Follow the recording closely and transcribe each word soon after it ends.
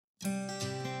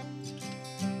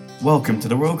Welcome to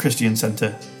the Royal Christian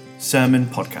Centre Sermon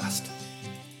Podcast.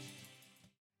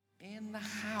 In the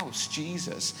house,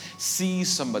 Jesus sees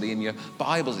somebody. In your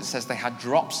Bibles, it says they had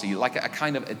dropsy, like a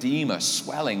kind of edema,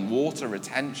 swelling, water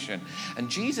retention. And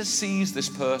Jesus sees this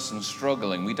person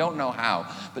struggling. We don't know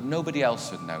how, but nobody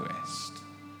else had noticed.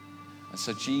 And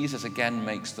so Jesus again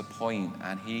makes the point,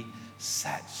 and he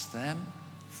sets them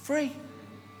free.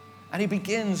 And he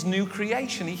begins new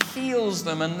creation. He heals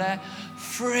them and they're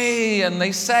free. And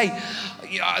they say,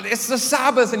 it's the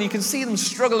Sabbath. And you can see them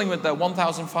struggling with their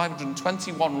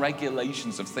 1,521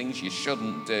 regulations of things you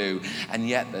shouldn't do. And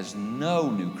yet there's no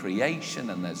new creation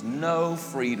and there's no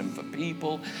freedom for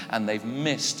people. And they've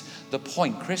missed the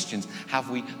point. Christians, have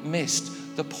we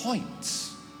missed the point?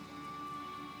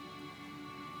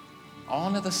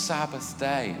 Honor the Sabbath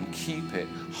day and keep it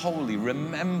holy.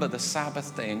 Remember the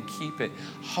Sabbath day and keep it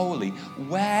holy.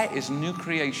 Where is new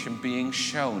creation being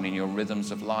shown in your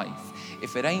rhythms of life?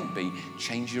 If it ain't be,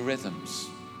 change your rhythms.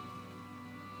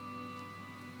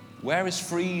 Where is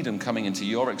freedom coming into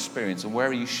your experience, and where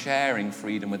are you sharing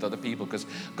freedom with other people? Because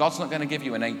God's not going to give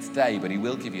you an eighth day, but he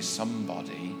will give you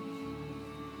somebody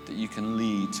that you can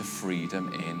lead to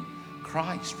freedom in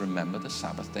Christ. Remember the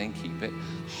Sabbath day and keep it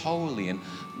holy. And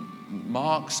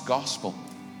Mark's gospel,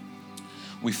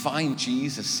 we find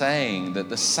Jesus saying that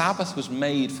the Sabbath was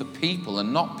made for people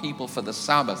and not people for the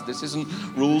Sabbath. This isn't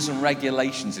rules and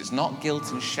regulations. It's not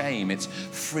guilt and shame. It's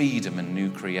freedom and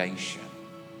new creation.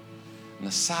 And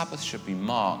the Sabbath should be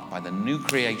marked by the new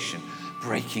creation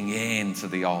breaking into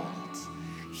the old,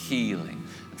 healing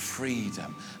and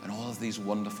freedom and all of these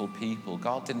wonderful people.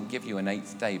 God didn't give you an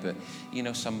eighth day, but you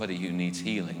know somebody who needs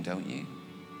healing, don't you?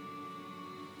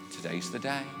 Today's the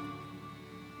day.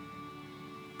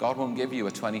 God won't give you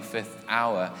a 25th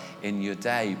hour in your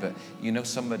day, but you know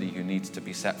somebody who needs to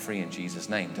be set free in Jesus'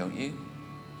 name, don't you?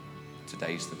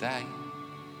 Today's the day.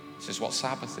 This is what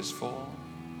Sabbath is for.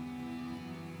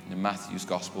 In Matthew's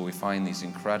gospel, we find these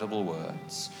incredible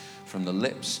words from the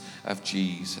lips of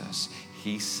Jesus.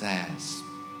 He says,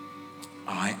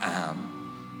 I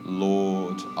am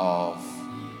Lord of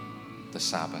the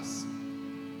Sabbath.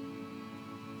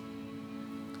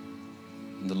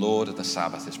 And the Lord of the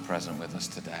Sabbath is present with us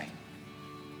today.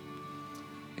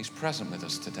 He's present with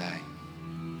us today.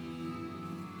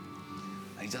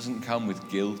 And he doesn't come with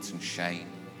guilt and shame,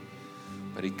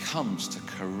 but he comes to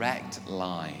correct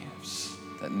lives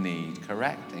that need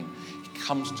correcting. He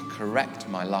comes to correct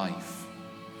my life.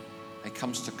 He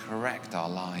comes to correct our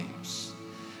lives.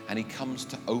 And he comes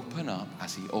to open up,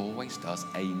 as he always does,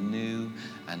 a new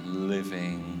and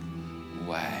living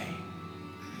way.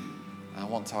 I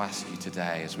want to ask you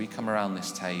today, as we come around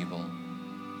this table,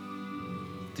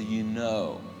 do you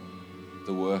know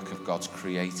the work of God's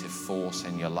creative force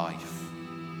in your life?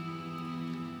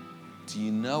 Do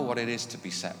you know what it is to be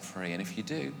set free? And if you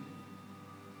do,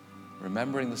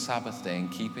 remembering the Sabbath day and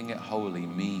keeping it holy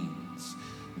means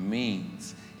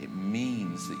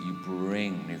that you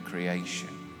bring new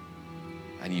creation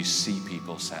and you see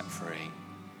people set free.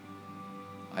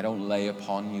 I don't lay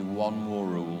upon you one more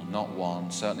rule, not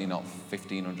one, certainly not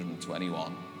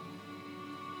 1,521.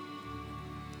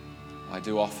 I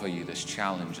do offer you this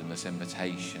challenge and this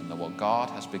invitation that what God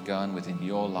has begun within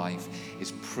your life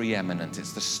is preeminent.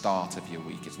 It's the start of your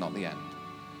week, it's not the end.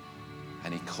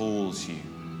 And he calls you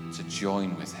to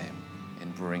join with him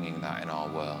in bringing that in our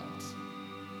world.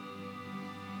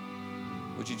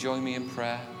 Would you join me in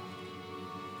prayer?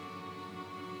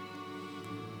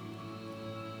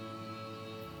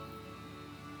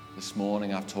 This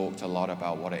morning I've talked a lot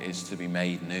about what it is to be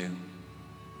made new,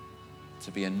 to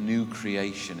be a new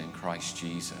creation in Christ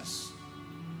Jesus.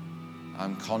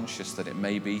 I'm conscious that it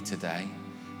may be today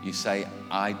you say,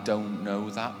 I don't know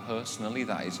that personally,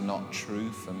 that is not true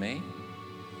for me.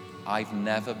 I've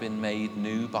never been made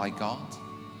new by God.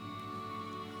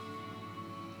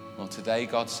 Well, today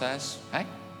God says, hey,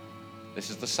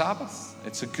 this is the Sabbath.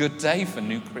 It's a good day for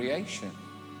new creation.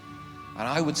 And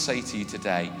I would say to you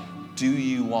today, do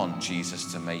you want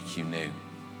Jesus to make you new?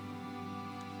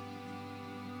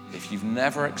 If you've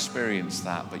never experienced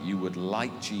that, but you would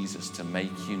like Jesus to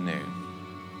make you new,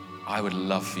 I would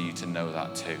love for you to know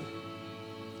that too.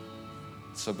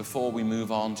 So before we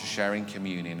move on to sharing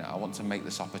communion, I want to make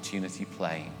this opportunity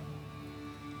plain.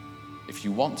 If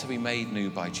you want to be made new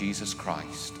by Jesus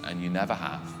Christ, and you never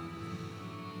have,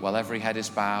 while every head is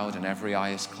bowed and every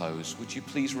eye is closed, would you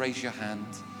please raise your hand,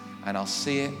 and I'll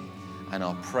see it, and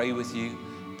I'll pray with you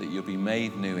that you'll be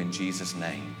made new in Jesus'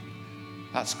 name.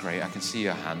 That's great. I can see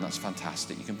your hand. That's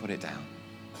fantastic. You can put it down.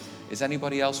 Is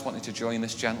anybody else wanting to join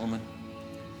this gentleman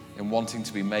in wanting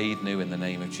to be made new in the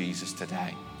name of Jesus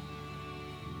today?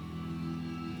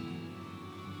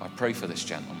 I pray for this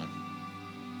gentleman.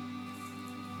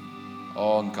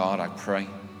 Oh, and God, I pray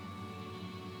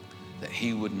that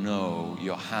he would know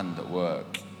your hand at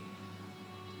work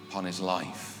upon his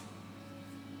life,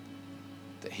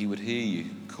 that he would hear you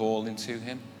calling to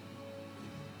him,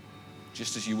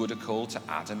 just as you would have called to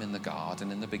Adam in the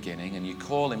garden in the beginning, and you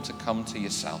call him to come to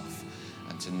yourself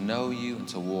and to know you and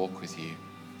to walk with you.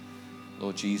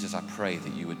 Lord Jesus, I pray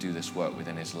that you would do this work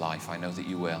within his life. I know that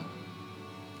you will.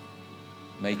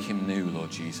 Make him new,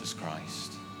 Lord Jesus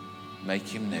Christ. Make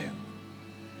him new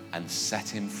and set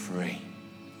him free.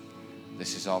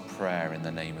 This is our prayer in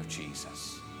the name of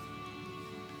Jesus.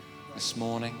 This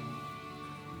morning,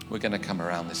 we're going to come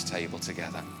around this table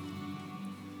together.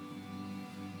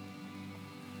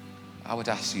 I would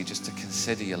ask you just to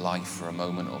consider your life for a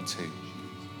moment or two.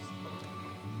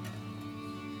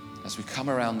 As we come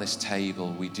around this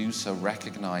table, we do so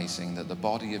recognizing that the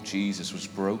body of Jesus was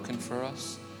broken for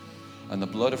us and the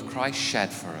blood of Christ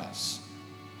shed for us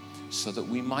so that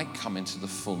we might come into the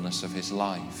fullness of his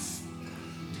life.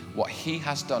 What he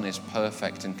has done is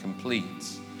perfect and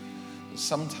complete. But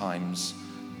sometimes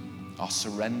our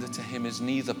surrender to him is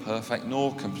neither perfect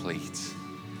nor complete.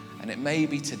 And it may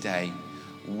be today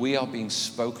we are being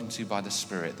spoken to by the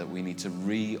Spirit that we need to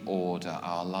reorder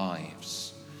our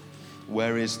lives.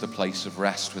 Where is the place of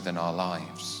rest within our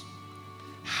lives?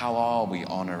 How are we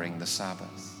honoring the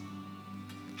Sabbath?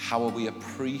 How are we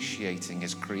appreciating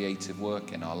his creative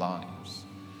work in our lives?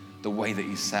 The way that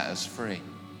he set us free?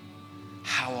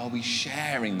 How are we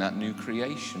sharing that new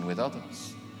creation with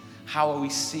others? How are we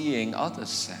seeing others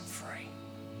set free?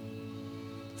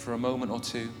 For a moment or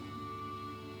two,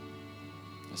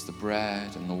 as the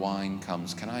bread and the wine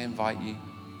comes, can I invite you?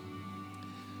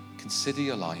 Consider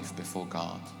your life before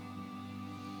God.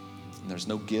 And there's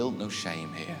no guilt, no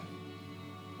shame here.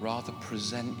 Rather,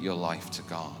 present your life to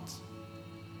God.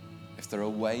 If there are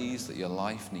ways that your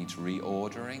life needs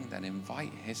reordering, then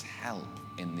invite his help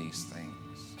in these things.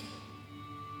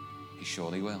 He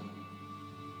surely will.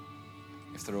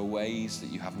 If there are ways that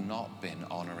you have not been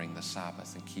honoring the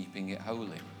Sabbath and keeping it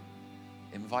holy,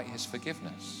 invite his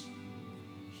forgiveness.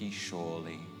 He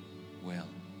surely will.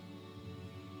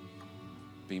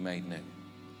 Be made new.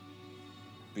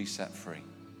 Be set free.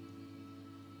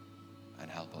 And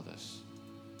help others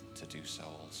to do so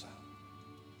also.